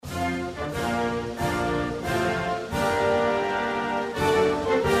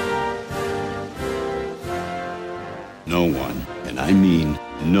No one, and I mean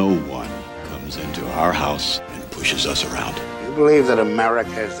no one, comes into our house and pushes us around. You believe that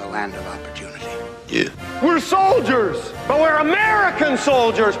America is the land of opportunity? Yeah. We're soldiers, but we're American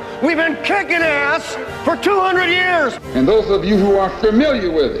soldiers. We've been kicking ass for 200 years. And those of you who are familiar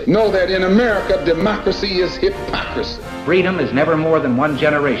with it know that in America, democracy is hypocrisy. Freedom is never more than one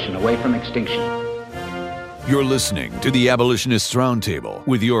generation away from extinction. You're listening to the Abolitionists Roundtable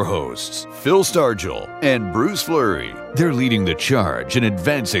with your hosts, Phil Stargell and Bruce Fleury. They're leading the charge in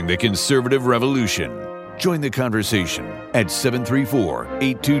advancing the conservative revolution. Join the conversation at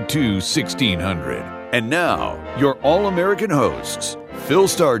 734-822-1600. And now, your all-American hosts, Phil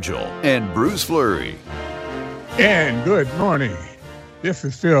Stargell and Bruce Fleury. And good morning. This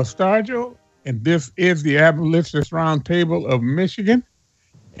is Phil Stargell, and this is the Abolitionist Roundtable of Michigan.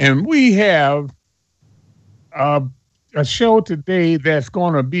 And we have a show today that's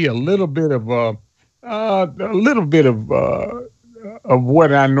going to be a little bit of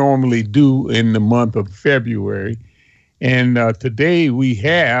what I normally do in the month of February. And today we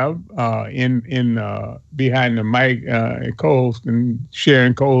have in behind the mic co-host and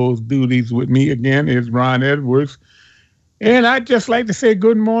sharing co-host duties with me again is Ron Edwards. And I'd just like to say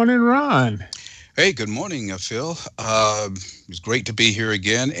good morning, Ron. Hey, good morning, Phil. It's great to be here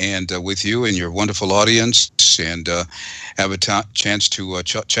again and with you and your wonderful audience and have a chance to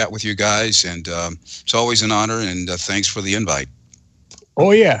chat with you guys. And it's always an honor, and thanks for the invite.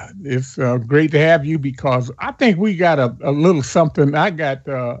 Oh, yeah. It's great to have you because I think we got a little something. I got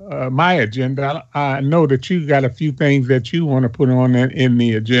my agenda. I know that you got a few things that you want to put on in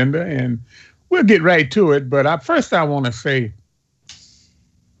the agenda, and we'll get right to it. But first I want to say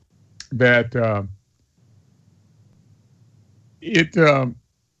that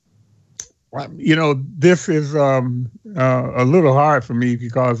this is a little hard for me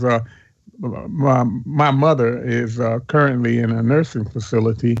because my mother is currently in a nursing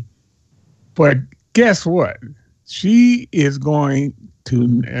facility. But guess what? She is going to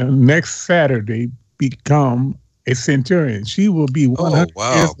next Saturday become a centurion. She will be 100. Oh,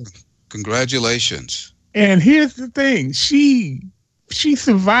 wow. Congratulations. And here's the thing. She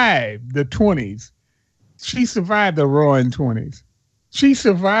survived the 20s. She survived the roaring 20s. She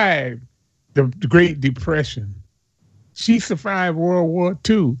survived the Great Depression. She survived World War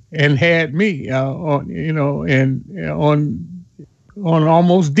II and had me on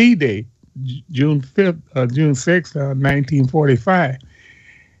almost D-Day, June 6th, 1945.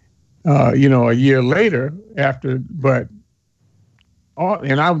 A year later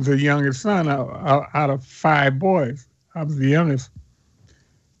and I was the youngest son out of 5 boys. I was the youngest.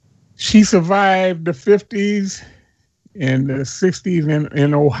 She survived the 50s and the 60s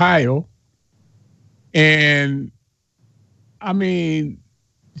in Ohio. And, I mean,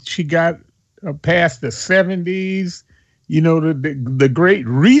 she got past the 70s, the Great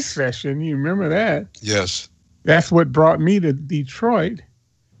Recession. You remember that? Yes. That's what brought me to Detroit.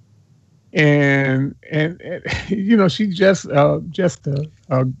 And she's just a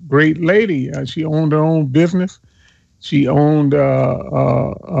great lady. She owned her own business. She owned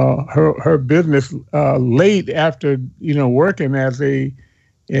her business late after working as a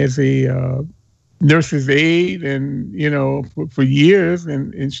nurse's aide and for years,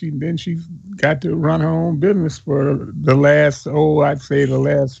 and she got to run her own business for the last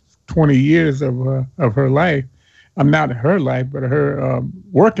 20 years of her life. Not her life, but her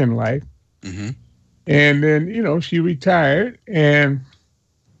working life. Mm-hmm. And then she retired and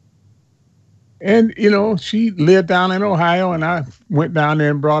she lived down in Ohio, and I went down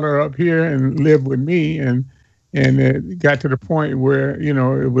there and brought her up here and lived with me. And it got to the point where,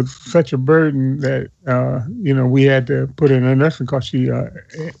 it was such a burden that, we had to put her in a nursing because she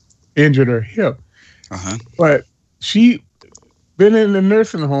injured her hip. Uh-huh. But she been in the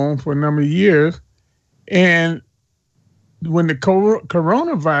nursing home for a number of years. And when the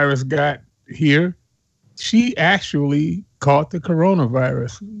coronavirus got here, she actually caught the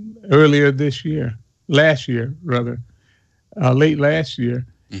coronavirus earlier last year, late last year.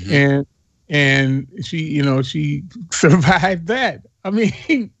 Mm-hmm. And she survived that. I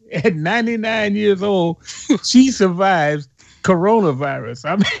mean, at 99 years old, she survives coronavirus.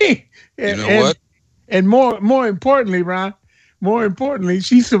 I mean, what? And more importantly, Ron,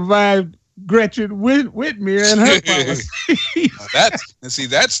 she survived Gretchen Whitmer and her policy.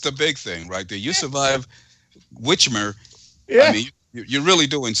 That's the big thing right there. You survive Whitmer. Yeah. I mean, you're really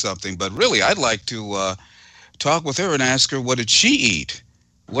doing something. But really, I'd like to talk with her and ask her, what did she eat?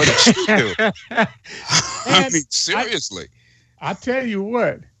 What did she do? I mean, seriously. I tell you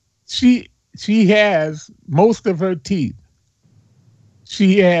what, she has most of her teeth.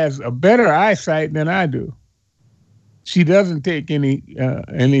 She has a better eyesight than I do. She doesn't take any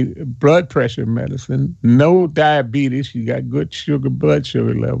blood pressure medicine, no diabetes. She got good blood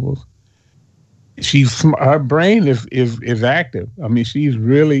sugar levels. Her brain is active. I mean, she's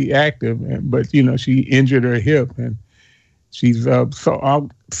really active, but she injured her hip and she's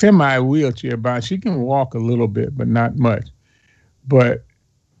semi wheelchair bound. She can walk a little bit, but not much. But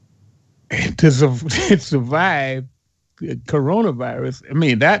to survive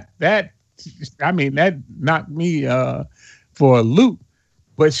coronavirus, that knocked me for a loop.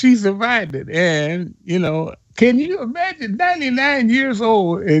 But she survived it, and can you imagine 99 years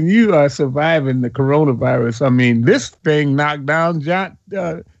old and you are surviving the coronavirus? I mean, this thing knocked down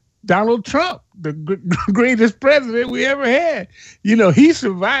Donald Trump, the greatest president we ever had. He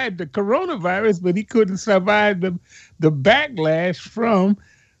survived the coronavirus, but he couldn't survive the backlash from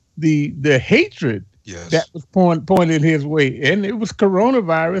the hatred that was pointed his way. And it was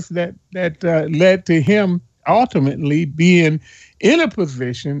coronavirus that led to him ultimately being in a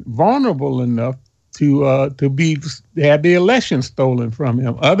position vulnerable enough to have the election stolen from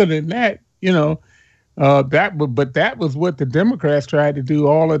him. Other than that, that was what the Democrats tried to do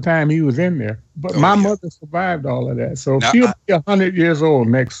all the time he was in there. But my mother survived all of that, so now, she'll be 100 years old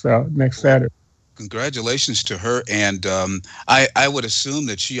next Saturday. Congratulations to her, and I would assume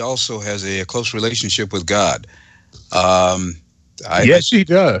that she also has a close relationship with God. Yes, she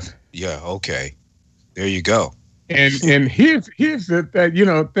does. Yeah. Okay. There you go. And here's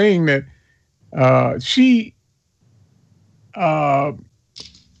the thing that she. I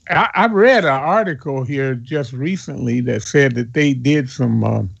read an article here just recently that said that they did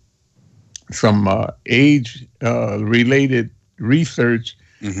some age related research,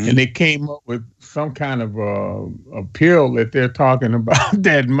 and they came up with some kind of a pill that they're talking about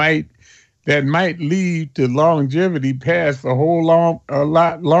that might lead to longevity past a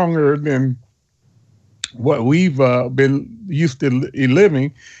lot longer than what we've been used to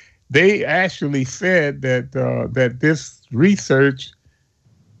living. They actually said that this research,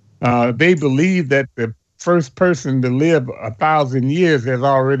 they believe that the first person to live 1,000 years has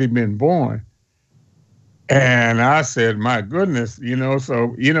already been born. And I said, my goodness,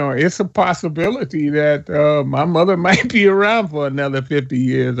 so, it's a possibility that my mother might be around for another 50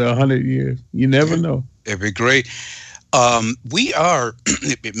 years or 100 years. You never know. It'd be great. We are,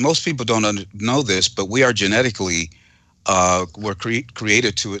 most people don't know this, but we are genetically, we're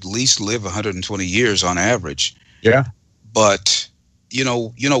created to at least live 120 years on average. Yeah. But,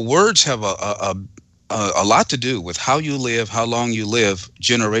 words have a lot to do with how you live, how long you live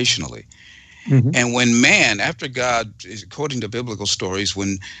generationally. Mm-hmm. And when man, after God, according to biblical stories,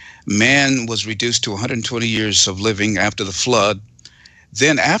 when man was reduced to 120 years of living after the flood,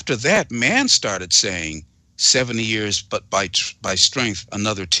 then after that, man started saying 70 years, but by strength,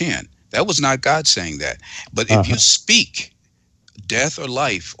 another 10. That was not God saying that. But if you speak death or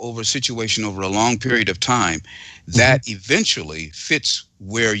life over a situation over a long period of time, that eventually fits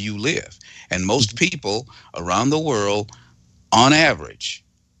where you live. And most people around the world, on average,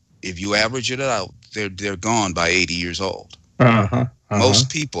 if you average it out, they're gone by 80 years old. Most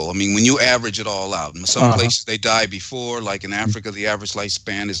people, when you average it all out, in some places they die before, like in Africa, the average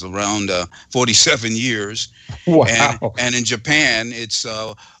lifespan is around 47 years. Wow. And in Japan, it's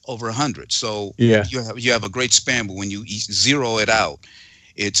over 100. So you have a great span, but when you zero it out,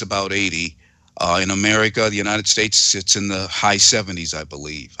 it's about 80. In America, the United States, it's in the high 70s, I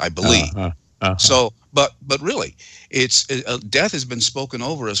believe. So, but really, it's death has been spoken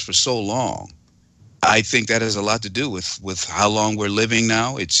over us for so long. I think that has a lot to do with how long we're living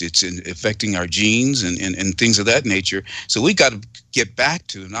now. It's affecting our genes and things of that nature. So we got to get back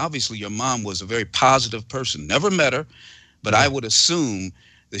to, and obviously your mom was a very positive person. Never met her, but I would assume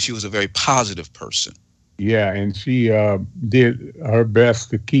that she was a very positive person. Yeah, and she did her best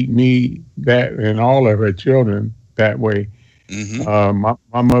to keep me and all of her children that way. Mm-hmm.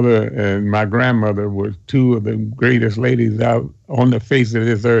 My mother and my grandmother were two of the greatest ladies out on the face of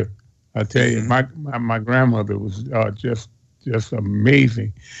this earth. I tell you, my grandmother was just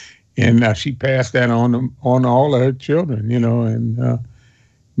amazing, and she passed that on all of her children. And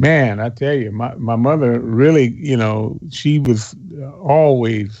man, I tell you, my mother really, she was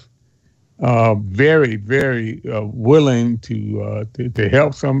always very, very willing to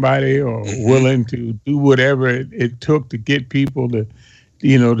help somebody, or willing to do whatever it took to get people to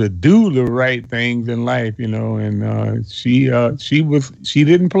do the right things in life, and she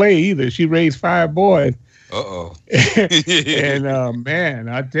didn't play either. She raised 5 boys. And man,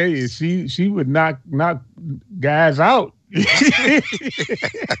 I tell you, she would knock guys out. Her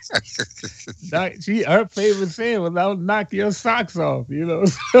favorite saying was, "I'll knock your socks off,"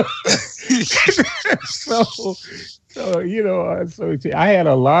 So, I had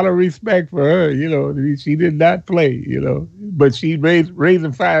a lot of respect for her. She did not play. But she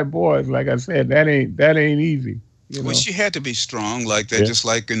raising 5 boys. Like I said, that ain't easy. Well, she had to be strong like that. Yeah. Just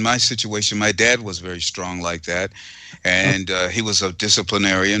like in my situation, my dad was very strong like that, and he was a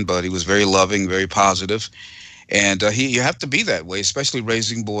disciplinarian, but he was very loving, very positive, and you have to be that way, especially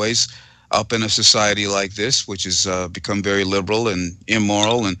raising boys up in a society like this, which has become very liberal and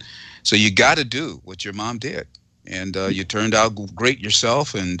immoral, and so you got to do what your mom did. And you turned out great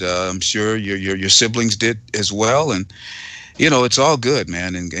yourself, and I'm sure your siblings did as well. And it's all good,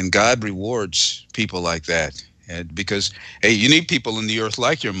 man. And God rewards people like that, and because hey, you need people in the earth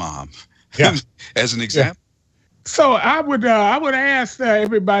like your mom, Yeah. as an example. Yeah. So I would ask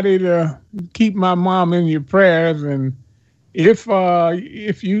everybody to keep my mom in your prayers, and if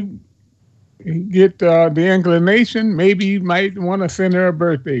you get the inclination, maybe you might want to send her a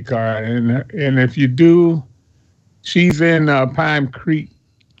birthday card, and if you do. She's in Pine Creek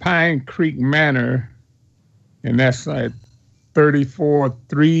Manor, and that's at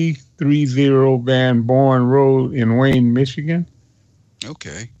 34330 Van Born Road in Wayne, Michigan.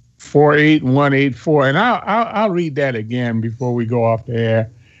 Okay. 48184. And I'll read that again before we go off the air.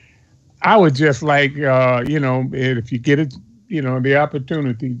 I would just like, if you get it, the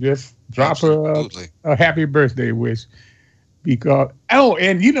opportunity, just drop her a happy birthday wish. Because,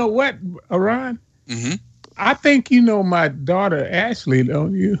 and you know what, Ron? Mm-hmm. I think you know my daughter Ashley,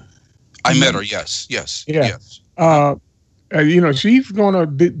 don't you? I met her. Yes. Yeah. Yes. She's going to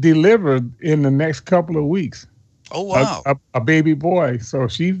deliver in the next couple of weeks. Oh wow! A baby boy. So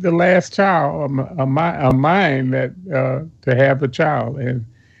she's the last child of mine that to have a child. And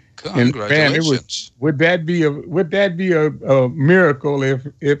congratulations! Would that be a miracle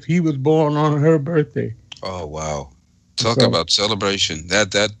if he was born on her birthday? Oh wow! Talk about celebration.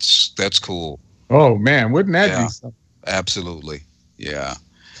 That's cool. Oh, man, wouldn't that be something? Absolutely. Yeah.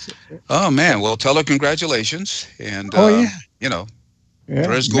 Oh, man. Well, tell her congratulations. And, prayers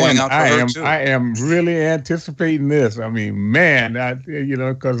going out for her, too. I am really anticipating this. I mean, man,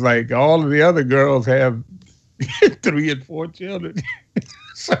 because like all of the other girls have 3 and 4 children.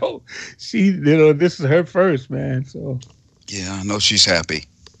 So this is her first, man. So. Yeah, I know she's happy.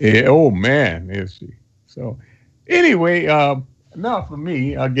 Yeah, oh, man, is she. So, anyway, enough for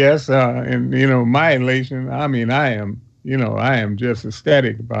me, I guess. And my elation. I mean, I am just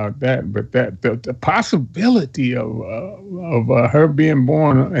ecstatic about that. But that the possibility of him being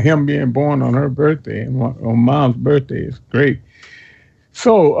born on her birthday and on Mom's birthday is great.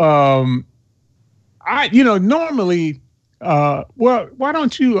 So, normally, why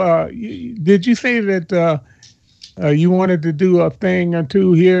don't you? Did you say that you wanted to do a thing or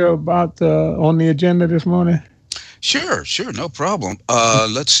two here about on the agenda this morning? Sure, no problem.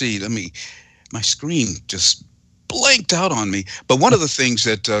 Let's see. My screen just blanked out on me. But one of the things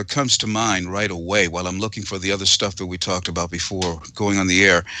that comes to mind right away while I'm looking for the other stuff that we talked about before going on the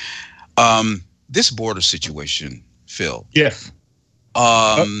air, this border situation, Phil. Yes.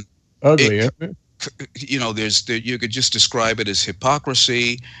 Ugly, isn't it? You could just describe it as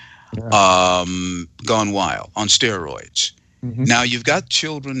hypocrisy, gone wild on steroids. Mm-hmm. Now you've got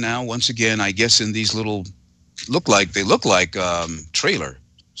children now, once again, I guess in these little look like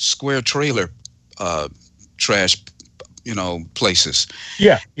square trailer trash places.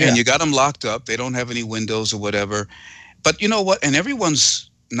 Yeah. And you got them locked up. They don't have any windows or whatever. But you know what? And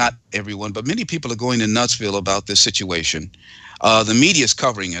not everyone, but many people are going to Nutsville about this situation. The media is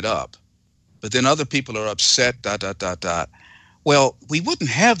covering it up, but then other people are upset. ... Well, we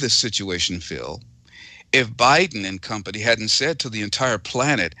wouldn't have this situation, Phil, if Biden and company hadn't said to the entire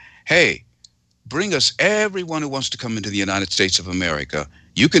planet, hey, bring us everyone who wants to come into the United States of America.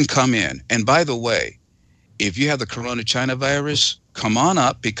 You can come in. And by the way, if you have the Corona China virus, come on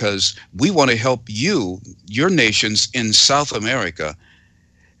up because we want to help you, your nations in South America,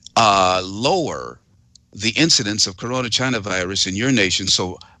 lower the incidence of Corona China virus in your nation.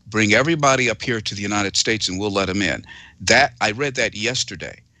 So bring everybody up here to the United States and we'll let them in. I read that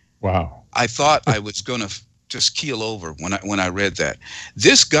yesterday. Wow. I thought I was going to just keel over when I read that.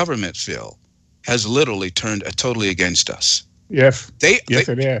 This government, Phil, has literally turned totally against us. Yes. It is.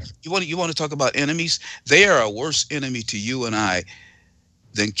 You want to talk about enemies? They are a worse enemy to you and I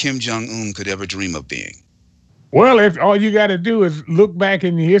than Kim Jong-un could ever dream of being. Well, if all you got to do is look back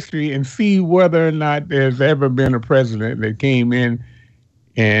in history and see whether or not there's ever been a president that came in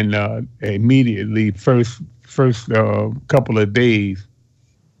and immediately first couple of days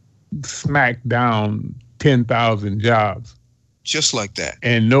smacked down 10,000 jobs. Just like that.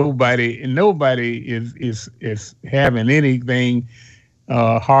 And nobody is having anything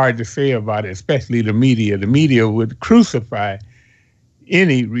hard to say about it, especially the media. The media would crucify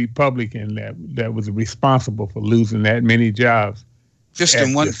any Republican that was responsible for losing that many jobs just at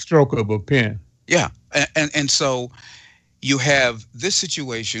in one the stroke of a pen. Yeah, and so you have this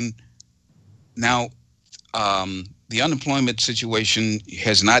situation now. The unemployment situation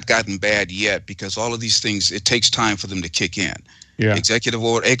has not gotten bad yet because all of these things, it takes time for them to kick in. Yeah. Executive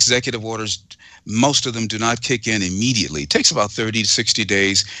orders, most of them do not kick in immediately. It takes about 30 to 60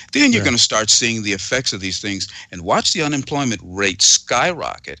 days. Then you're going to start seeing the effects of these things. And watch the unemployment rate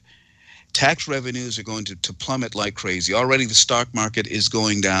skyrocket. Tax revenues are going to plummet like crazy. Already the stock market is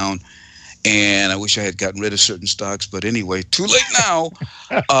going down. And I wish I had gotten rid of certain stocks. But anyway, too late now.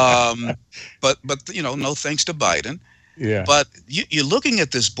 But no thanks to Biden. Yeah. But you're looking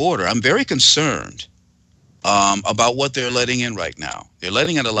at this border. I'm very concerned about what they're letting in right now. They're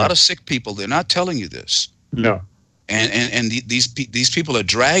letting in a lot of sick people. They're not telling you this. No. And these people are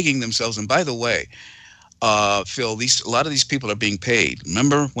dragging themselves. And by the way, Phil, a lot of these people are being paid.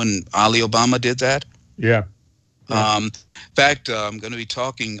 Remember when Ali Obama did that? Yeah. In fact, I'm going to be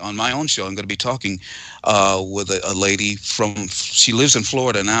talking on my own show. I'm going to be talking with a lady she lives in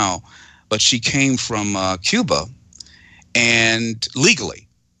Florida now, but she came from Cuba, and legally,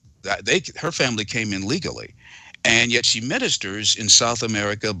 her family came in legally, and yet she ministers in South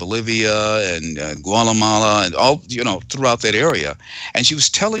America, Bolivia, and Guatemala, and all throughout that area. And she was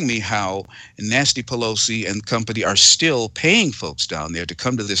telling me how Nancy Pelosi and company are still paying folks down there to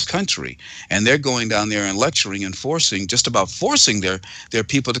come to this country, and they're going down there and lecturing and forcing their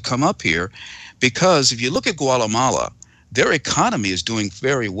people to come up here, because if you look at Guatemala, their economy is doing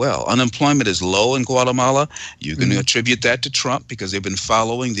very well. Unemployment is low in Guatemala. You can attribute that to Trump because they've been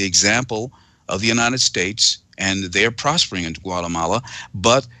following the example of the United States, and they're prospering in Guatemala.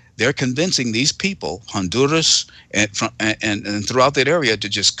 But they're convincing these people, Honduras and throughout that area, to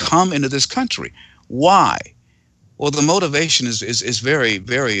just come into this country. Why? Well, the motivation is very,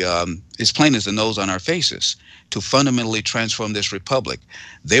 very as plain as the nose on our faces, to fundamentally transform this republic.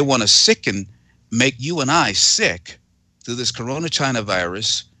 They want to make you and I sick through this corona China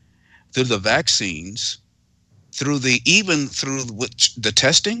virus, through the vaccines, through the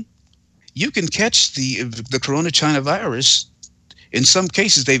testing. You can catch the corona China virus. In some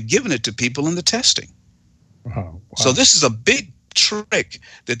cases, they've given it to people in the testing. Wow. So this is a big trick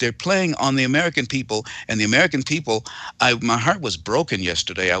that they're playing on the American people. And the American people, my heart was broken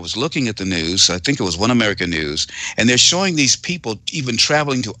yesterday. I was looking at the news. I think it was One American News. And they're showing these people even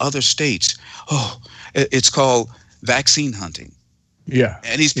traveling to other states. Oh, it's called vaccine hunting. Yeah.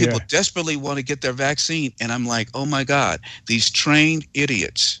 And these people desperately want to get their vaccine. And I'm like, oh, my God, these trained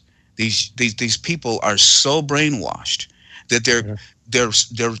idiots. These people are so brainwashed that they're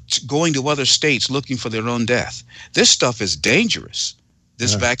going to other states looking for their own death. This stuff is dangerous.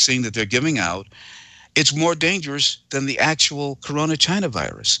 This vaccine that they're giving out, it's more dangerous than the actual corona China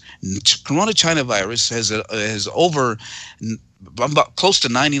virus. Corona China virus has over about close to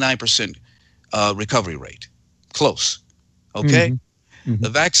 99% recovery rate. Close. Okay? Mm-hmm. The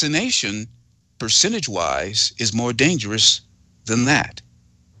vaccination, percentage-wise, is more dangerous than that,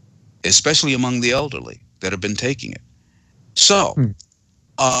 especially among the elderly that have been taking it. So,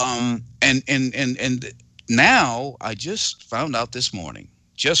 and now I just found out this morning,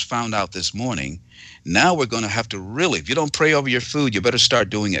 now we're going to have to really, if you don't pray over your food, you better start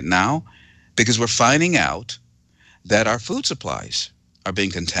doing it now, because we're finding out that our food supplies are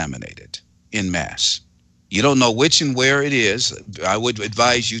being contaminated en masse. You don't know which and where it is. I would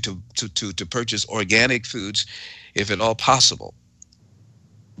advise you to purchase organic foods if at all possible.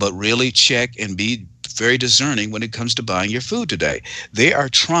 But really check and be very discerning when it comes to buying your food today. They are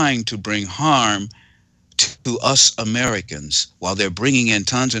trying to bring harm to us Americans while they're bringing in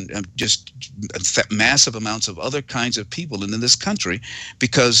tons and just massive amounts of other kinds of people into this country,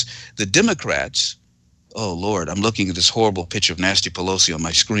 because the Democrats, oh, Lord, I'm looking at this horrible picture of Nancy Pelosi on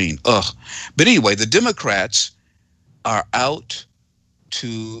my screen. Ugh. But anyway, the Democrats are out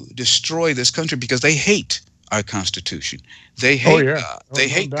to destroy this country because they hate our Constitution. They hate God. They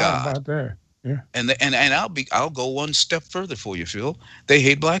hate God. About that. Yeah. And I'll go one step further for you, Phil. They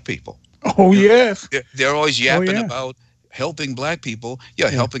hate black people. Oh, yes. They're always yapping about helping black people. Yeah,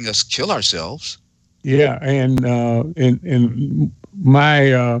 helping us kill ourselves. Yeah, and in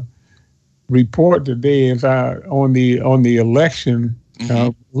my report today is on the election.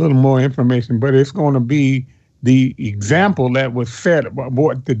 A little more information, but it's going to be the example that was set about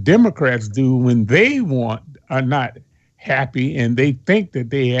what the Democrats do when they are not happy and they think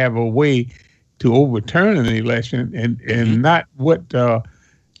that they have a way to overturn an election, and not what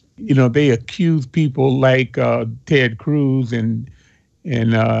they accuse people like Ted Cruz and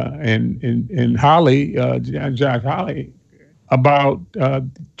and Holly, Josh Holly, about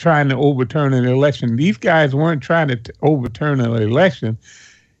trying to overturn an election. These guys weren't trying to overturn an election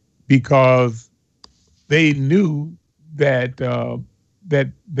because they knew that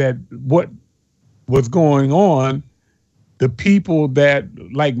that what was going on, the people that,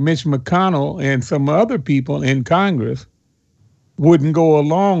 like Mitch McConnell and some other people in Congress, wouldn't go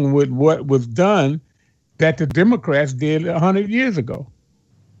along with what was done that the Democrats did 100 years ago,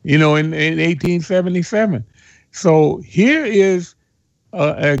 in 1877. So here is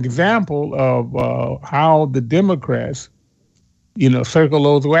an example of how the Democrats, circle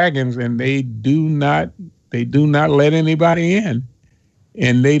those wagons, and they do not let anybody in,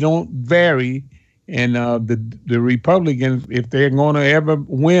 and they don't vary. And the Republicans, if they're going to ever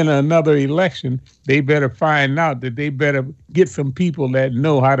win another election, they better find out that they better get some people that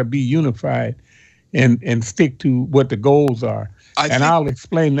know how to be unified and stick to what the goals are. I'll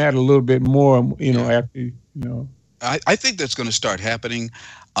explain that a little bit more, after. I think that's going to start happening.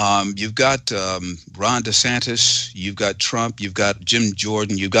 You've got Ron DeSantis, you've got Trump, you've got Jim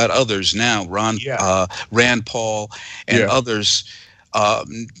Jordan, you've got others now, Rand Paul, and others.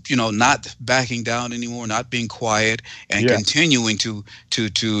 Not backing down anymore, not being quiet, and continuing to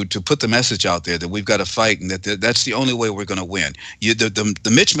put the message out there that we've got to fight, and that's the only way we're going to win.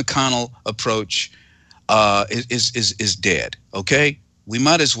 The Mitch McConnell approach is dead. Okay, we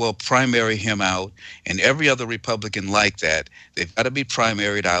might as well primary him out, and every other Republican like that. They've got to be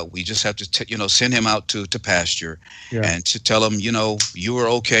primaried out. We just have to send him out to pasture, and to tell him you were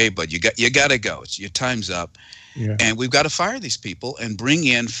okay, but you got to go. Your time's up. Yeah. And we've got to fire these people and bring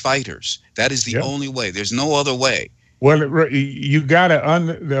in fighters. That is the only way. There's no other way. Well, you got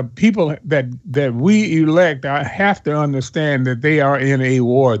to the people that we elect have to understand that they are in a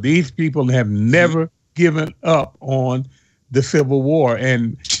war. These people have never given up on the Civil War,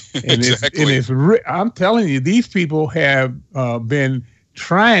 and exactly. I'm telling you, these people have been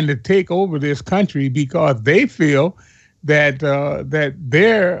trying to take over this country because they feel that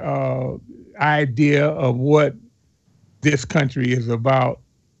their idea of what this country is about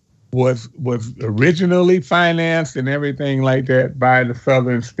was originally financed and everything like that by the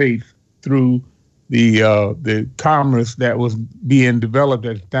southern states through the commerce that was being developed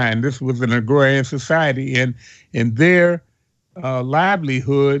at the time. This was an agrarian society, and their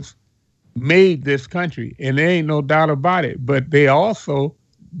livelihoods made this country, and there ain't no doubt about it. But they also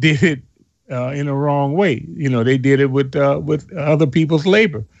did it in a wrong way. They did it with other people's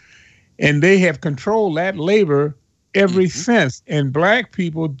labor. And they have controlled that labor ever since. And black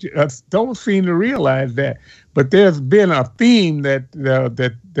people don't seem to realize that. But there's been a theme that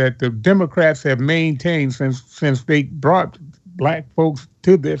the Democrats have maintained since they brought black folks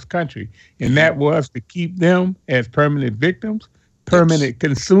to this country, and that was to keep them as permanent victims, permanent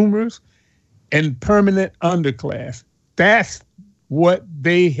consumers, and permanent underclass. That's what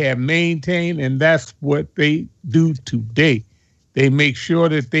they have maintained, and that's what they do today. They make sure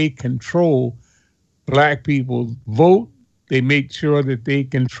that they control black people's vote. They make sure that they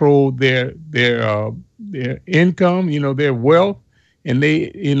control their income, their wealth, and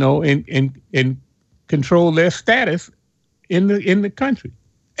they, and control their status in the country.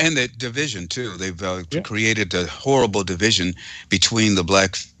 And the division too. They've created a horrible division between the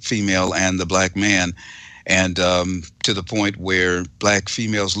black female and the black man. And to the point where black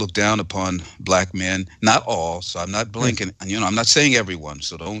females look down upon black men. Not all, so I'm not blinking. I'm not saying everyone,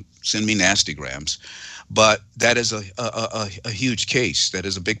 so don't send me nasty grams. But that is a huge case. That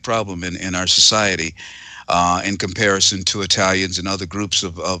is a big problem in our society in comparison to Italians and other groups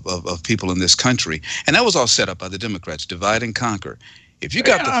of people in this country. And that was all set up by the Democrats, divide and conquer. If you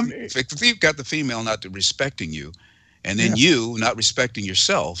got if you've got the female not respecting you, and then you not respecting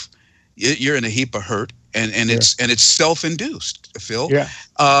yourself, you're in a heap of hurt. And it's self-induced, Phil. Yeah.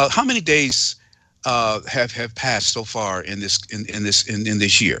 How many days have passed so far in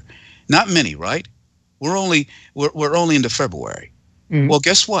this year? Not many, right? We're only into February. Mm-hmm. Well,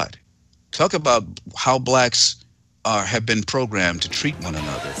 guess what? Talk about how blacks have been programmed to treat one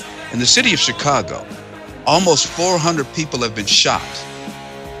another. In the city of Chicago, almost 400 people have been shot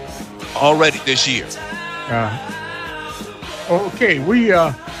already this year. Okay, we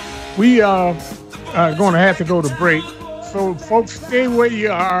are going to have to go to break. So, folks, stay where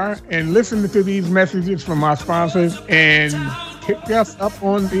you are and listen to these messages from our sponsors and pick us up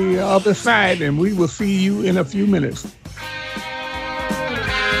on the other side, and we will see you in a few minutes.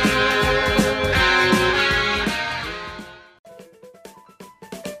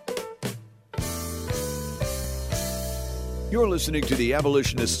 You're listening to the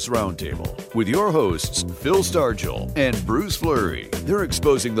Abolitionists Roundtable with your hosts, Phil Stargell and Bruce Fleury. They're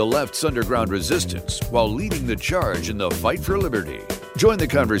exposing the left's underground resistance while leading the charge in the fight for liberty. Join the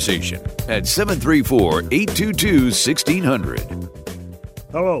conversation at 734-822-1600.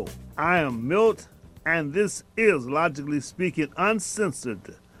 Hello, I am Milt, and this is Logically Speaking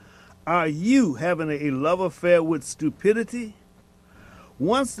Uncensored. Are you having a love affair with stupidity?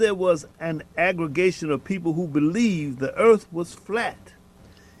 Once there was an aggregation of people who believed the earth was flat.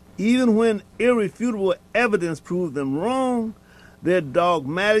 Even when irrefutable evidence proved them wrong, their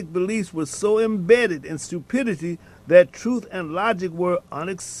dogmatic beliefs were so embedded in stupidity that truth and logic were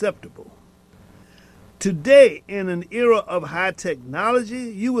unacceptable. Today, in an era of high technology,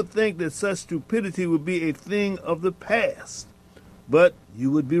 you would think that such stupidity would be a thing of the past. But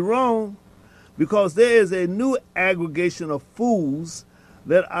you would be wrong, because there is a new aggregation of fools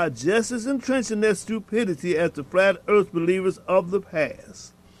that are just as entrenched in their stupidity as the flat earth believers of the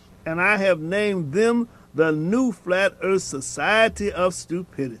past. And I have named them the New Flat Earth Society of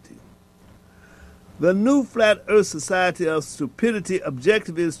Stupidity. The New Flat Earth Society of Stupidity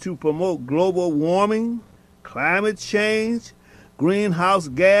objective is to promote global warming, climate change, greenhouse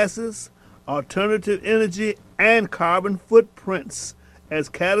gases, alternative energy, and carbon footprints as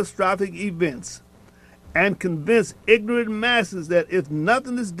catastrophic events, and convince ignorant masses that if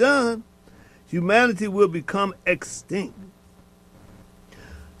nothing is done, humanity will become extinct.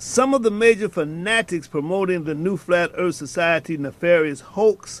 Some of the major fanatics promoting the New Flat Earth Society nefarious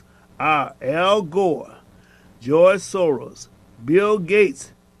hoax are Al Gore, George Soros, Bill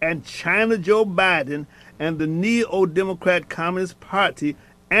Gates, and China Joe Biden, and the Neo-Democrat Communist Party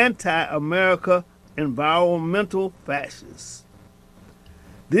anti-America environmental fascists.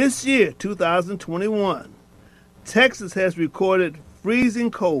 This year, 2021, Texas has recorded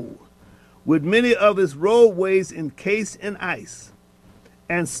freezing cold, with many of its roadways encased in ice,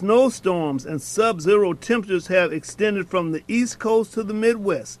 and snowstorms and sub-zero temperatures have extended from the East Coast to the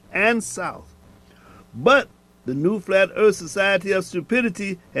Midwest and South. But the New Flat Earth Society of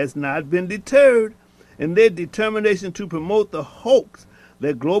Stupidity has not been deterred in their determination to promote the hoax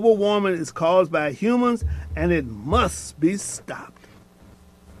that global warming is caused by humans and it must be stopped.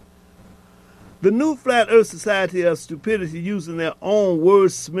 The New Flat Earth Society of Stupidity, using their own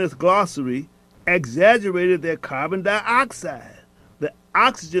wordsmith glossary, exaggerated their carbon dioxide. The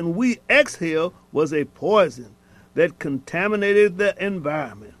oxygen we exhale was a poison that contaminated the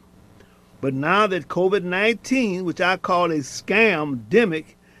environment. But now that COVID-19, which I call a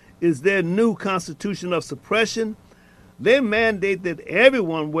scam-demic, is their new constitution of suppression, they mandate that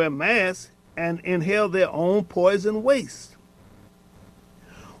everyone wear masks and inhale their own poison waste.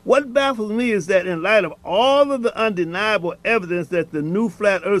 What baffles me is that in light of all of the undeniable evidence that the New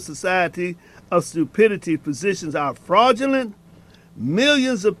Flat Earth Society of Stupidity positions are fraudulent,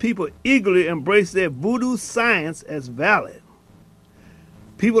 millions of people eagerly embrace their voodoo science as valid.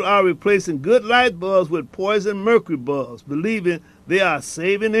 People are replacing good light bulbs with poison mercury bulbs, believing they are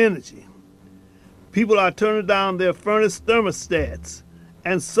saving energy. People are turning down their furnace thermostats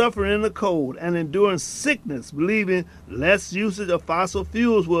and suffering in the cold and enduring sickness, believing less usage of fossil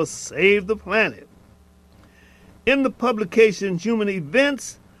fuels will save the planet. In the publication Human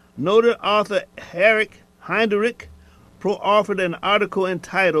Events, noted author Eric Heinrich offered an article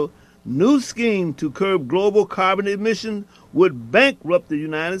entitled "New Scheme to Curb Global Carbon Emission Would Bankrupt the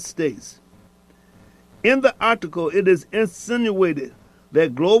United States." In the article, it is insinuated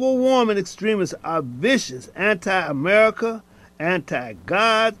that global warming extremists are vicious anti-America,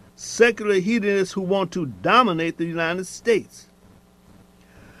 anti-God, secular hedonists who want to dominate the United States.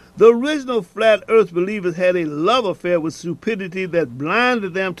 The original flat earth believers had a love affair with stupidity that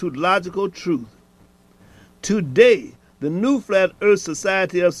blinded them to logical truth. Today, the New Flat Earth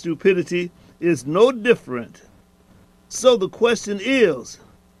Society of Stupidity is no different. So the question is,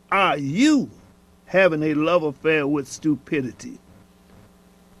 are you having a love affair with stupidity?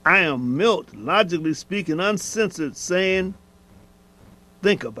 I am Milt, logically speaking uncensored, saying,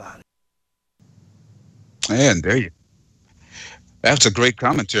 think about it. And there you go. That's a great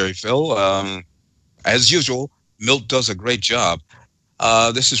commentary, Phil. As usual, Milt does a great job.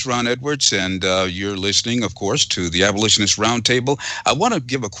 This is Ron Edwards, and you're listening, of course, to the Abolitionist Roundtable. I want to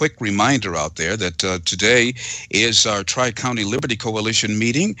give a quick reminder out there that today is our Tri-County Liberty Coalition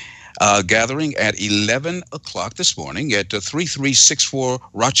meeting, gathering at 11 o'clock this morning at 3364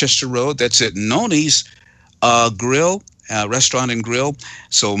 Rochester Road. That's at Noni's Grill Restaurant and Grill.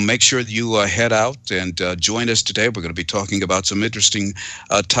 So make sure that you head out and join us today. We're going to be talking about some interesting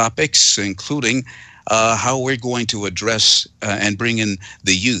topics, including how we're going to address and bring in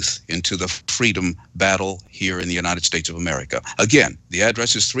the youth into the freedom battle here in the United States of America. Again, the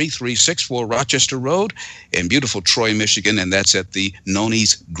address is 3364 Rochester Road in beautiful Troy, Michigan, and that's at the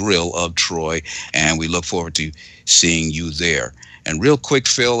Noni's Grill of Troy. And we look forward to seeing you there. And real quick,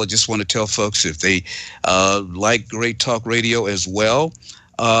 Phil, I just want to tell folks if they like Great Talk Radio as well,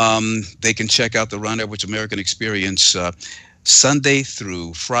 they can check out the Ron Edwards American Experience Sunday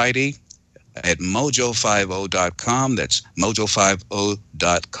through Friday at mojo50.com. That's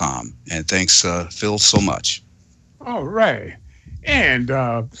mojo50.com. And thanks, Phil, so much. All right. And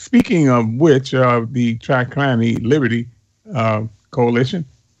speaking of which, the Tri-Climate Liberty Coalition,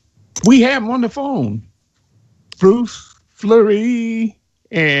 we have him on the phone, Bruce Fleury,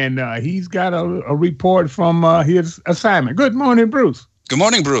 and he's got a report from his assignment. Good morning, Bruce. Good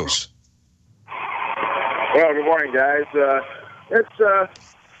morning, Bruce. Well, good morning, guys.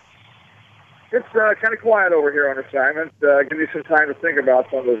 It's kind of quiet over here on assignment. Give me some time to think about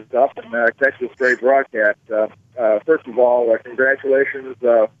some of this stuff and catch this great broadcast. First of all, congratulations,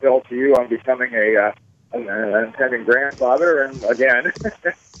 Phil, to you on becoming an intending grandfather, and again,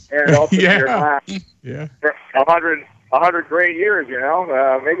 and also to your mom. Yeah. For 100 great years, you know.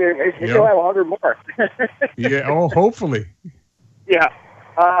 Maybe you'll have 100 more. Yeah. Oh, hopefully. Yeah.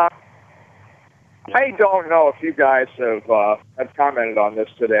 I don't know if you guys have commented on this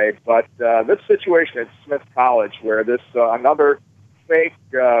today, but this situation at Smith College, where this another fake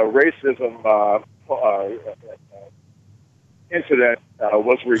racism incident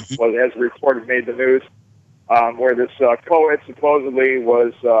as reported, made the news, where this co-ed supposedly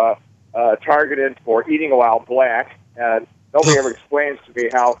was targeted for eating while black, and nobody ever explains to me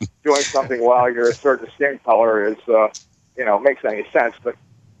how doing something while you're a certain skin color is, makes any sense. But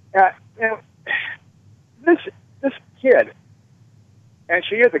this kid, and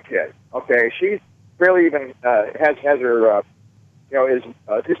she is a kid, okay? She barely even has her,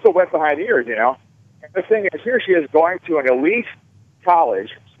 she still went behind ears, you know? And the thing is, here she is going to an elite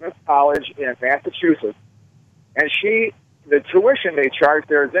college, Smith College in Massachusetts, and the tuition they charge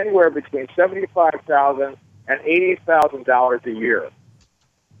there is anywhere between $75,000 and $80,000 a year.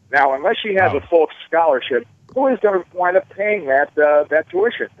 Now, unless she has a full scholarship, who is going to wind up paying that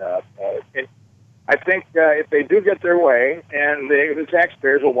tuition? I think if they do get their way, and the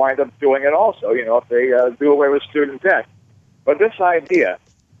taxpayers will wind up doing it also, if they do away with student debt. But this idea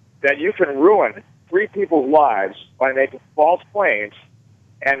that you can ruin 3 people's lives by making false claims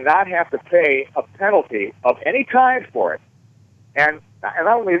and not have to pay a penalty of any kind for it, and not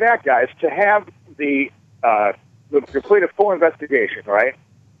only that, guys, to have the complete a full investigation, right,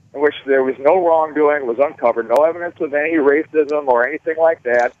 in which there was no wrongdoing, was uncovered, no evidence of any racism or anything like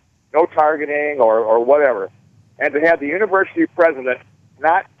that, no targeting or whatever, and to have the university president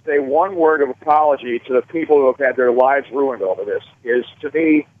not say one word of apology to the people who have had their lives ruined over this is, to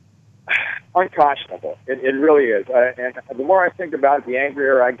me, unconscionable. It really is. And the more I think about it, the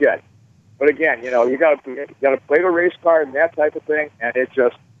angrier I get. But again, you got to play the race card and that type of thing, and it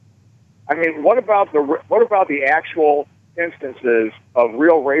just, I mean, what about the actual instances of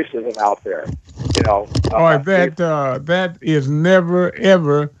real racism out there? That is never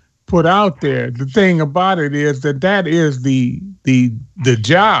ever put out there. The thing about it is that is the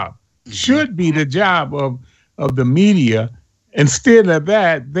job, should be the job of the media. Instead of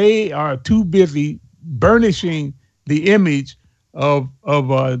that, they are too busy burnishing the image of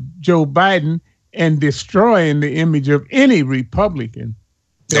Joe Biden and destroying the image of any Republican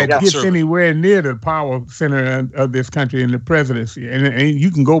that gets anywhere near the power center of this country and the presidency. And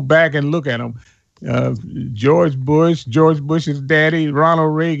you can go back and look at them. George Bush's daddy,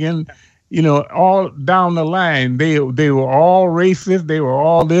 Ronald Reagan, all down the line, they were all racist. They were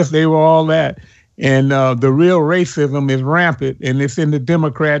all this, they were all that. And the real racism is rampant, and it's in the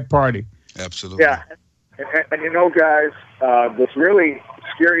Democrat Party. Absolutely. Yeah. And guys, this really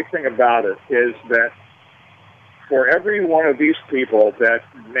scary thing about it is that for every one of these people that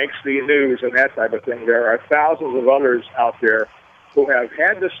makes the news and that type of thing, there are thousands of others out there who have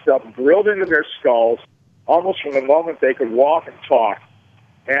had this stuff drilled into their skulls almost from the moment they could walk and talk.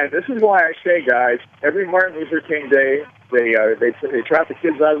 And this is why I say, guys, every Martin Luther King Day, they trot the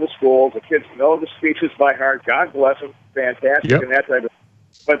kids out of the schools. The kids know the speeches by heart. God bless them. Fantastic. And that type of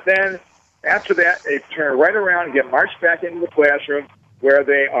thing. But then after that, they turn right around and get marched back into the classroom where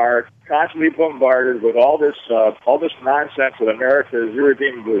they are constantly bombarded with all this nonsense that America is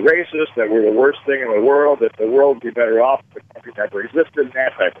irredeemably racist, that we're the worst thing in the world, that the world would be better off if the country never existed, and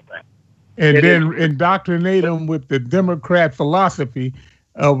that type of thing. and then indoctrinate them with the Democrat philosophy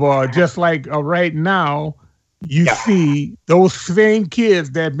of just like right now. You see those same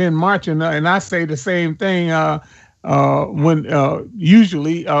kids that have been marching, and I say the same thing. When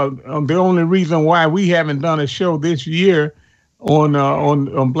usually the only reason why we haven't done a show this year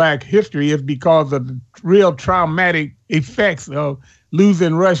on Black history is because of the real traumatic effects of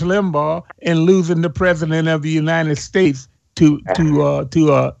losing Rush Limbaugh and losing the president of the United States to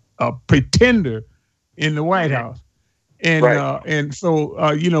a pretender in the White House. And and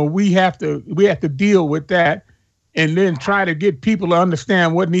so we have to deal with that, and then try to get people to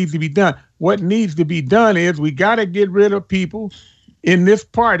understand what needs to be done. What needs to be done is we got to get rid of people in this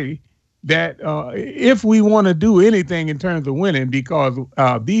party that if we want to do anything in terms of winning, because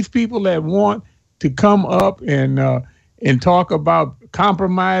these people that want to come up and talk about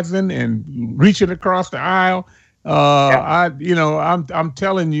compromising and reaching across the aisle, I'm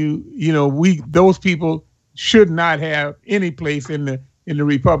telling you, those people should not have any place in the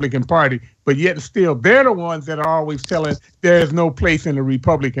Republican Party, but yet still they're the ones that are always telling there's no place in the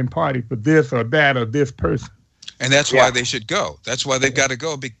Republican Party for this or that or this person. And that's why they should go. That's why they've got to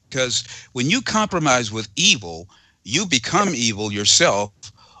go, because when you compromise with evil, you become evil yourself,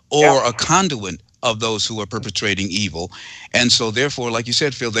 or a conduit of those who are perpetrating evil. And so therefore, like you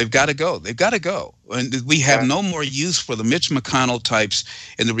said, Phil, they've got to go. They've got to go. And we have no more use for the Mitch McConnell types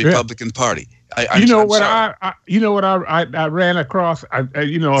in the Republican Party. I ran across. I'm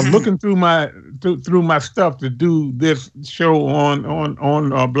looking through my stuff to do this show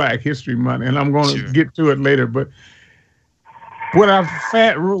on Black History Month, and I'm going to get to it later. But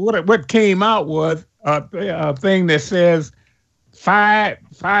what came out was a thing that says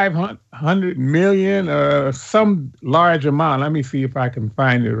 500 million or some large amount. Let me see if I can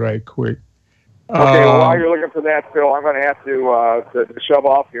find it right quick. Okay, well, while you're looking for that, Phil, I'm going to have to shove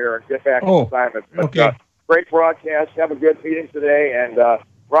off here and get back to assignment. But, great broadcast. Have a good meeting today. And,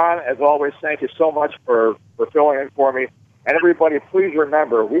 Ron, as always, thank you so much for filling in for me. And everybody, please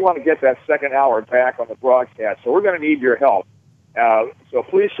remember, we want to get that second hour back on the broadcast, so we're going to need your help. So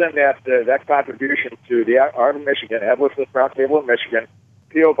please send that contribution to the Art of Michigan, Abolitionist Roundtable in Michigan,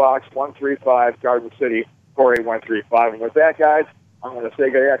 P.O. Box 135, Garden City, 48135. And with that, guys, I'm going to say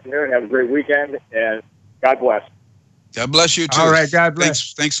good afternoon, have a great weekend, and God bless. God bless you, too. All right, God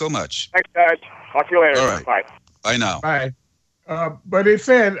bless. Thanks so much. Thanks, guys. Talk to you later. All right. Bye. Bye now. Bye. But it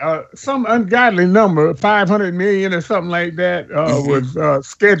said some ungodly number, 500 million or something like that, was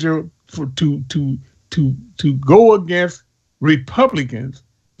scheduled to go against Republicans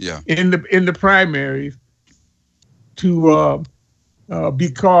in the primaries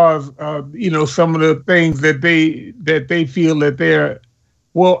because some of the things that they feel that they're.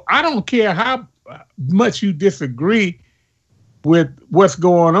 Well, I don't care how much you disagree with what's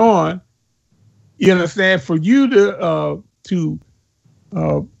going on. You understand? For you to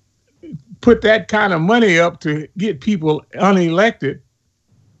put that kind of money up to get people unelected,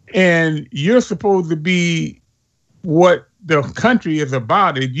 and you're supposed to be what the country is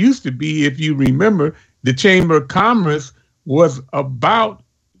about. It used to be, if you remember, the Chamber of Commerce was about,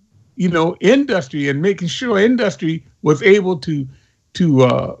 industry and making sure industry was able to do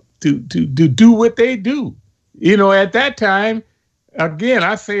what they do. At that time, again,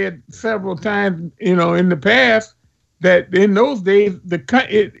 I said several times, in the past, that in those days the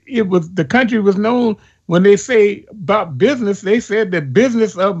country was known. When they say about business, they said the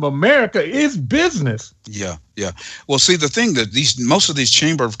business of America is business. Yeah. Well, see, the thing that most of these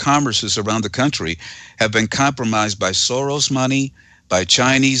Chamber of Commerces around the country have been compromised by Soros money, by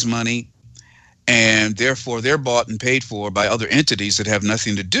Chinese money, and therefore they're bought and paid for by other entities that have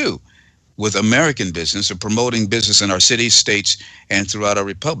nothing to do with American business or promoting business in our cities, states, and throughout our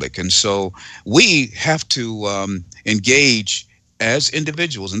republic. And so we have to engage as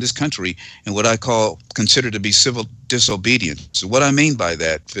individuals in this country in what I consider to be civil disobedience. So what I mean by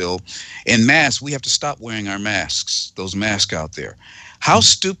that, Phil, en masse, we have to stop wearing our masks, those masks out there. How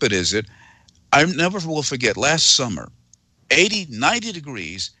stupid is it? I never will forget last summer, 80, 90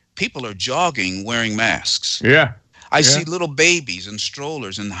 degrees, people are jogging wearing masks. Yeah. I see little babies in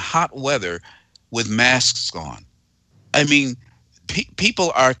strollers in hot weather with masks on. I mean,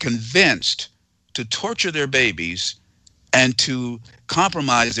 people are convinced to torture their babies and to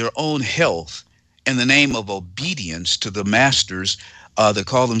compromise their own health in the name of obedience to the masters that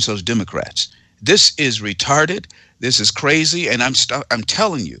call themselves Democrats. This is retarded. This is crazy. And I'm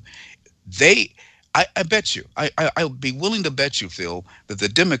telling you, I bet you, I'll be willing to bet you, Phil, that the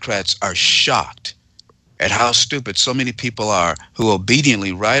Democrats are shocked at how stupid so many people are who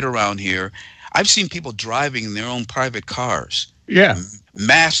obediently ride around here. I've seen people driving in their own private cars. Yeah.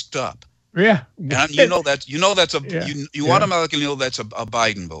 Masked up. Yeah. And that's a you automatically know that's a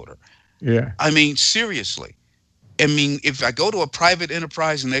Biden voter. Yeah. I mean, seriously. I mean, if I go to a private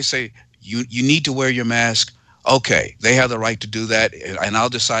enterprise and they say you need to wear your mask, okay, they have the right to do that, and I'll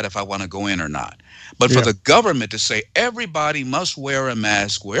decide if I want to go in or not. But for the government to say everybody must wear a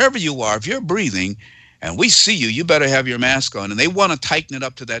mask wherever you are, if you're breathing, and we see you, you better have your mask on, and they want to tighten it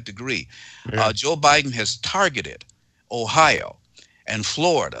up to that degree. Joe Biden has targeted Ohio and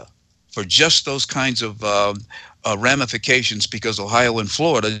Florida for just those kinds of ramifications, because Ohio and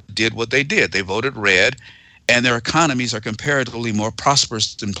Florida did what they did. They voted red, and their economies are comparatively more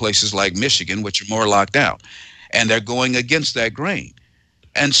prosperous than places like Michigan, which are more locked down. And they're going against that grain.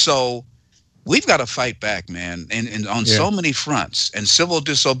 And so we've got to fight back, man, and on so many fronts. And civil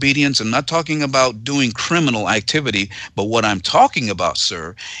disobedience, I'm not talking about doing criminal activity, but what I'm talking about,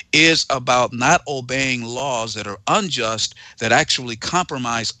 sir, is about not obeying laws that are unjust, that actually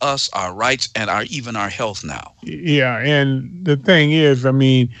compromise us, our rights, and even our health now. Yeah, and the thing is, I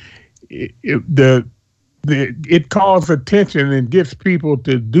mean, it calls attention and gets people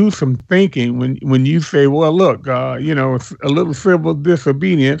to do some thinking when you say, well, look, it's a little civil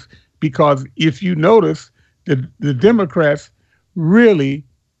disobedience, because if you notice, the Democrats really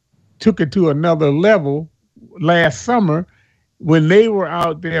took it to another level last summer when they were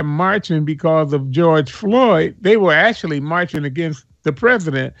out there marching because of George Floyd. They were actually marching against the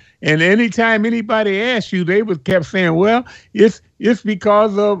president. And anytime anybody asked you, they kept saying, well, it's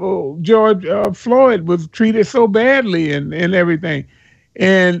because of George Floyd was treated so badly and everything.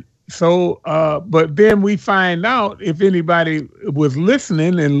 And so, but then we find out, if anybody was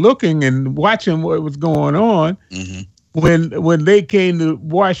listening and looking and watching what was going on, when they came to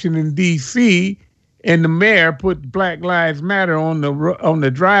Washington, D.C., and the mayor put Black Lives Matter on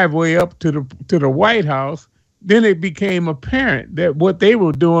the driveway up to the White House, then it became apparent that what they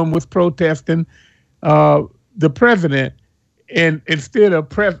were doing was protesting the president. And instead of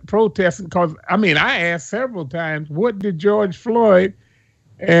protesting, because, I mean, I asked several times, what did George Floyd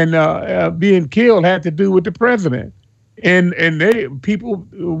and being killed had to do with the president? And people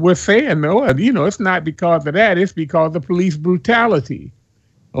were saying, no, it's not because of that. It's because of police brutality.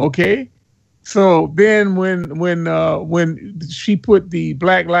 Okay. So then when she put the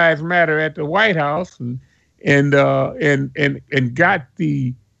Black Lives Matter at the White House and got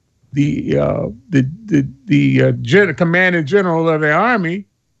the commanding general of the army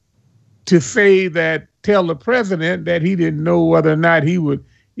to say that, tell the president that he didn't know whether or not he would,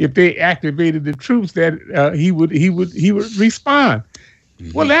 if they activated the troops, that he would respond.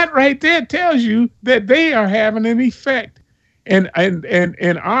 Well, that right there tells you that they are having an effect. And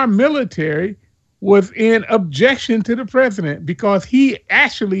our military was in objection to the president, because he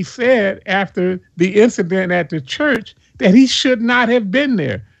actually said after the incident at the church that he should not have been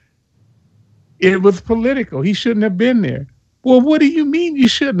there. It was political. He shouldn't have been there. Well, what do you mean you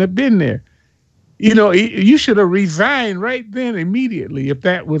shouldn't have been there? You should have resigned right then immediately if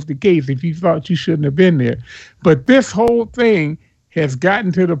that was the case, if you thought you shouldn't have been there. But this whole thing has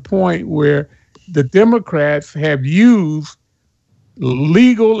gotten to the point where the Democrats have used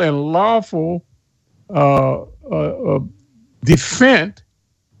legal and lawful dissent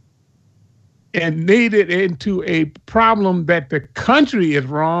and made it into a problem that the country is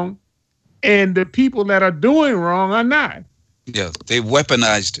wrong and the people that are doing wrong are not. Yeah, they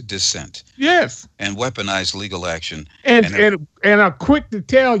weaponized dissent. Yes, and weaponized legal action, and are quick to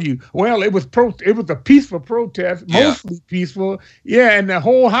tell you, well, it was a peaceful protest, mostly peaceful. Yeah, and the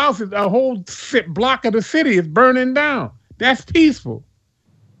whole block of the city is burning down. That's peaceful.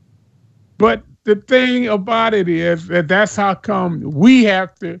 But the thing about it is that's how come we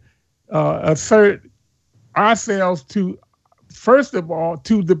have to assert ourselves to, first of all,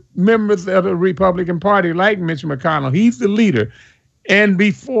 to the members of the Republican Party, like Mitch McConnell. He's the leader. And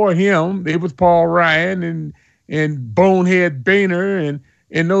before him, it was Paul Ryan and Bonehead Boehner and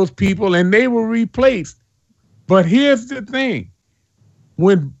those people, and they were replaced. But here's the thing.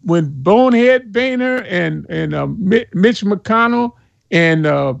 When Bonehead Boehner and Mitch McConnell and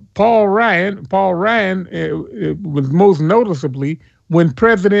Paul Ryan was most noticeably when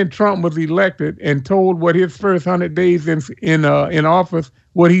President Trump was elected and told what his first 100 days in office,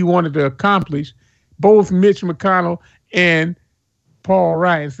 what he wanted to accomplish, both Mitch McConnell and Paul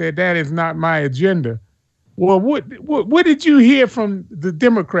Ryan said, that is not my agenda. Well, what did you hear from the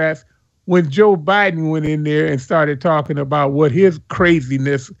Democrats when Joe Biden went in there and started talking about what his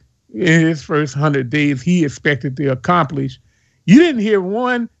craziness in his first 100 days he expected to accomplish? You didn't hear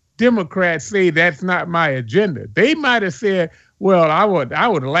one Democrat say that's not my agenda. They might have said, well, I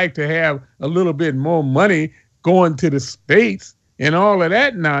would like to have a little bit more money going to the states and all of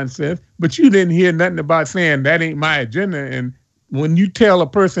that nonsense, but you didn't hear nothing about saying that ain't my agenda. And when you tell a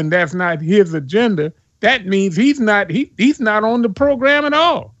person that's not his agenda, that means he's not on the program at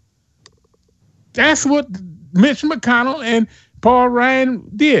all. That's what Mitch McConnell and Paul Ryan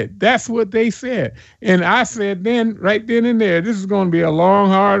did. That's what they said. And I said right then and there, this is going to be a long,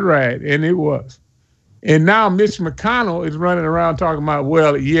 hard ride. And it was. And now Mitch McConnell is running around talking about,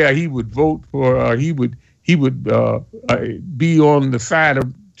 well, yeah, he would vote for, he would be on the side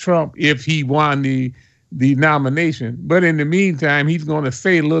of Trump if he won the nomination. But in the meantime, he's going to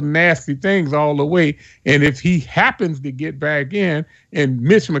say little nasty things all the way. And if he happens to get back in, and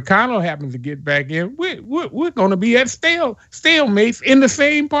Mitch McConnell happens to get back in, we're going to be at stalemates in the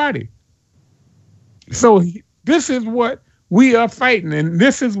same party. So this is what we are fighting, and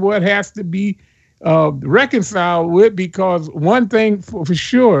this is what has to be reconciled with, because one thing for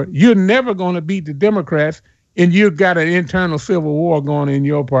sure, you're never going to beat the Democrats, and you've got an internal civil war going in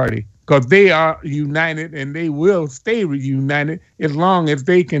your party, because they are united and they will stay united as long as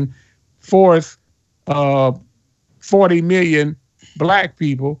they can force 40 million black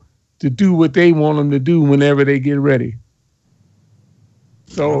people to do what they want them to do whenever they get ready.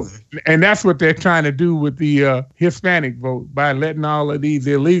 So, and that's what they're trying to do with the Hispanic vote by letting all of these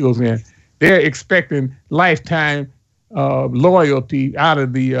illegals in. They're expecting lifetime loyalty out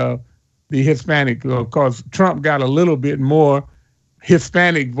of the Hispanic, because Trump got a little bit more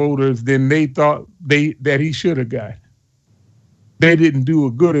Hispanic voters than they thought that he should have got. They didn't do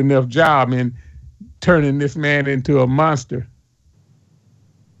a good enough job in turning this man into a monster.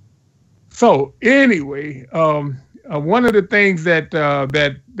 So anyway, one of the things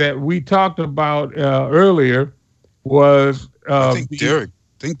that we talked about earlier was I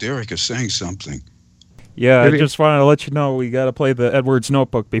think Derek is saying something. Yeah, I just wanted to let you know we got to play the Edwards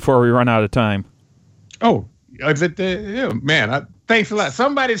Notebook before we run out of time. Oh, is it man? Thanks a lot.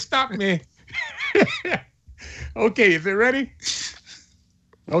 Somebody stop me. Okay, is it ready?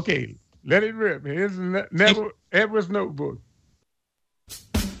 Okay, let it rip. Here's Edwards Notebook.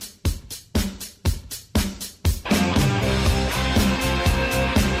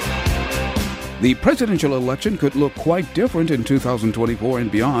 The presidential election could look quite different in 2024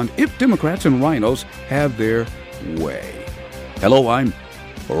 and beyond if Democrats and rhinos have their way. Hello, I'm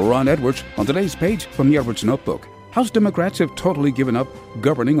Ron Edwards. On today's page from the Edwards Notebook, House Democrats have totally given up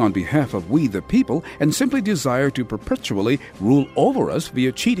governing on behalf of we the people and simply desire to perpetually rule over us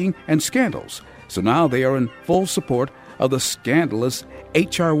via cheating and scandals. So now they are in full support of the scandalous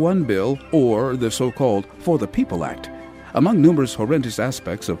H.R. 1 bill, or the so-called For the People Act. Among numerous horrendous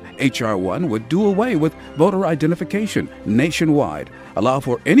aspects of H.R. 1 would do away with voter identification nationwide, allow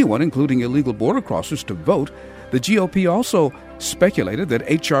for anyone, including illegal border crossers, to vote. The GOP also speculated that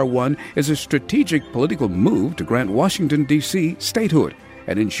H.R. 1 is a strategic political move to grant Washington, D.C. statehood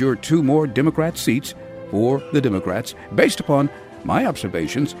and ensure 2 more Democrat seats for the Democrats. Based upon my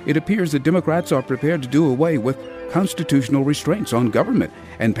observations, it appears that Democrats are prepared to do away with constitutional restraints on government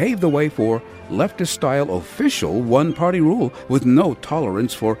and pave the way for leftist-style official one-party rule with no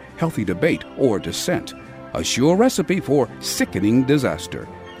tolerance for healthy debate or dissent. A sure recipe for sickening disaster.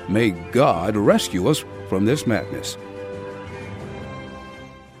 May God rescue us from this madness.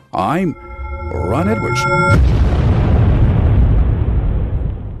 I'm Ron Edwards.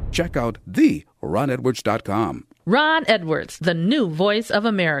 Check out theronedwards.com. Ron Edwards, the new voice of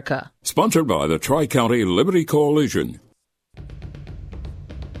America. Sponsored by the Tri-County Liberty Coalition.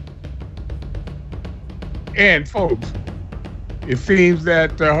 And folks, it seems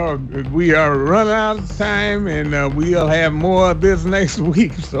that we are running out of time, and we'll have more of this next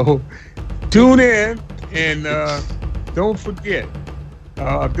week. So tune in, and don't forget,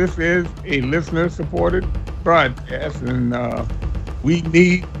 this is a listener-supported broadcast, and we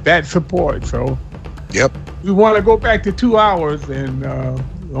need that support. So yep, we want to go back to 2 hours, and the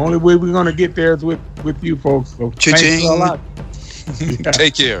only way we're going to get there is with you folks. So thanks a lot. Yeah.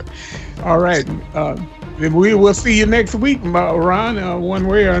 Take care. All right. We will see you next week, Ron, one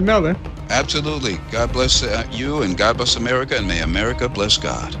way or another. Absolutely. God bless you, and God bless America, and may America bless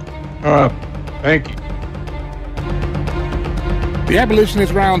God. Thank you. The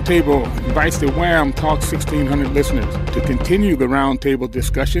Abolitionist Roundtable invites the Wham Talk 1600 listeners to continue the roundtable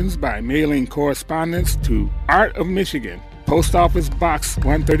discussions by mailing correspondence to Art of Michigan, Post Office Box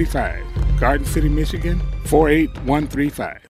 135, Garden City, Michigan 48135.